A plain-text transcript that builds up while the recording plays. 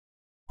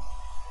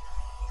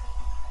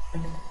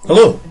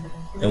Hello,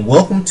 and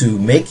welcome to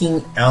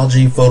Making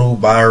Algae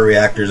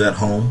Photo-Bioreactors at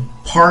Home,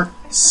 Part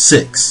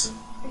 6.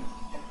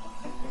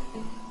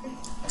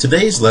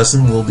 Today's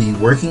lesson will be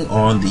working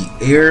on the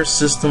air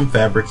system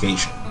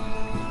fabrication.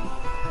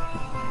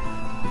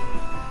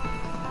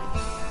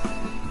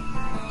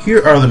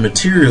 Here are the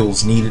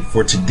materials needed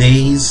for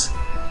today's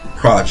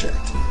project.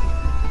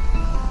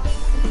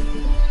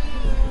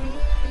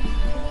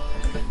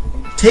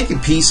 Take a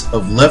piece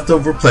of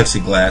leftover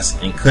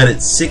plexiglass and cut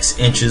it 6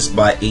 inches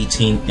by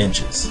 18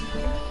 inches.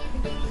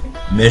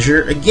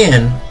 Measure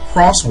again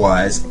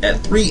crosswise at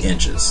 3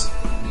 inches.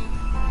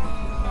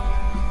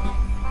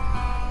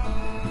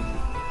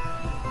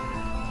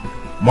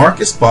 Mark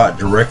a spot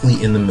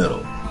directly in the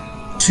middle,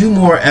 2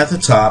 more at the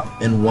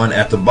top and 1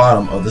 at the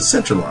bottom of the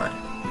center line.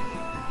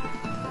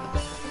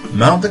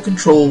 Mount the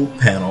control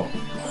panel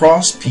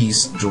cross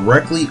piece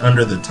directly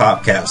under the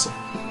top capsule.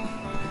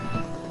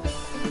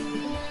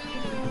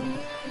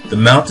 The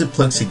mounted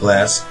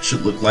plexiglass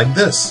should look like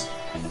this.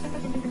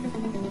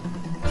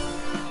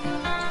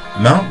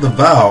 Mount the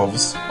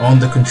valves on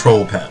the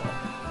control panel.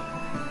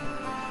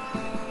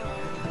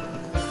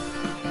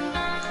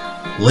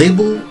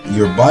 Label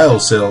your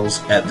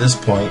biocells at this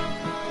point.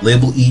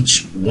 Label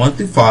each 1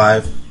 through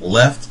 5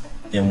 left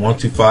and 1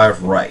 through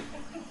 5 right.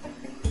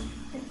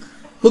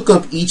 Hook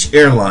up each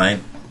air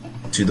line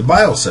to the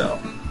biocell.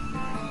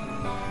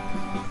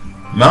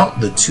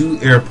 Mount the 2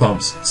 air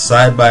pumps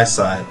side by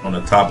side on the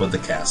top of the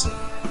castle.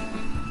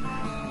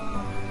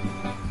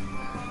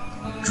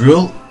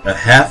 Drill a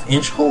 1/2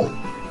 inch hole.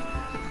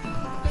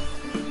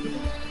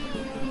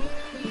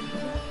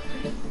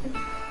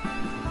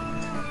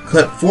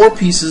 Cut 4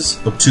 pieces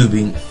of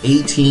tubing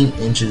 18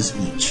 inches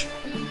each.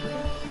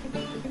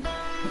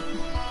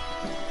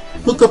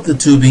 Hook up the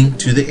tubing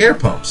to the air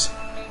pumps.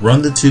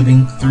 Run the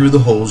tubing through the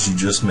holes you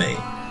just made.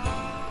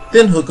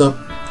 Then hook up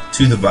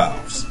to the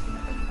valves.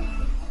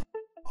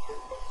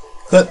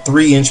 Cut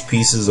 3-inch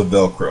pieces of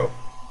Velcro.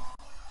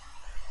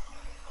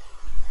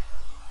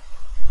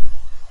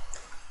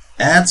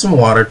 Add some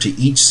water to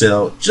each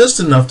cell, just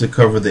enough to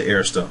cover the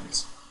air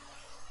stones.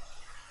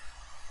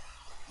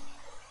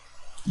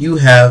 You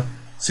have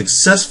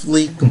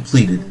successfully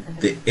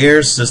completed the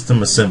air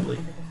system assembly.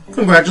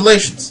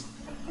 Congratulations!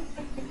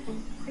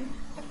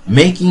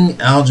 Making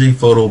Algae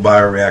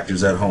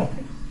Photo-Bioreactors at Home.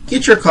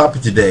 Get your copy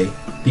today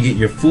to get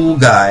your full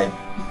guide.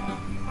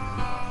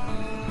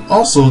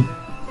 Also,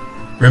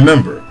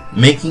 remember,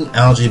 Making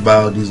Algae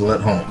Biodiesel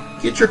at Home.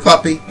 Get your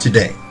copy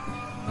today.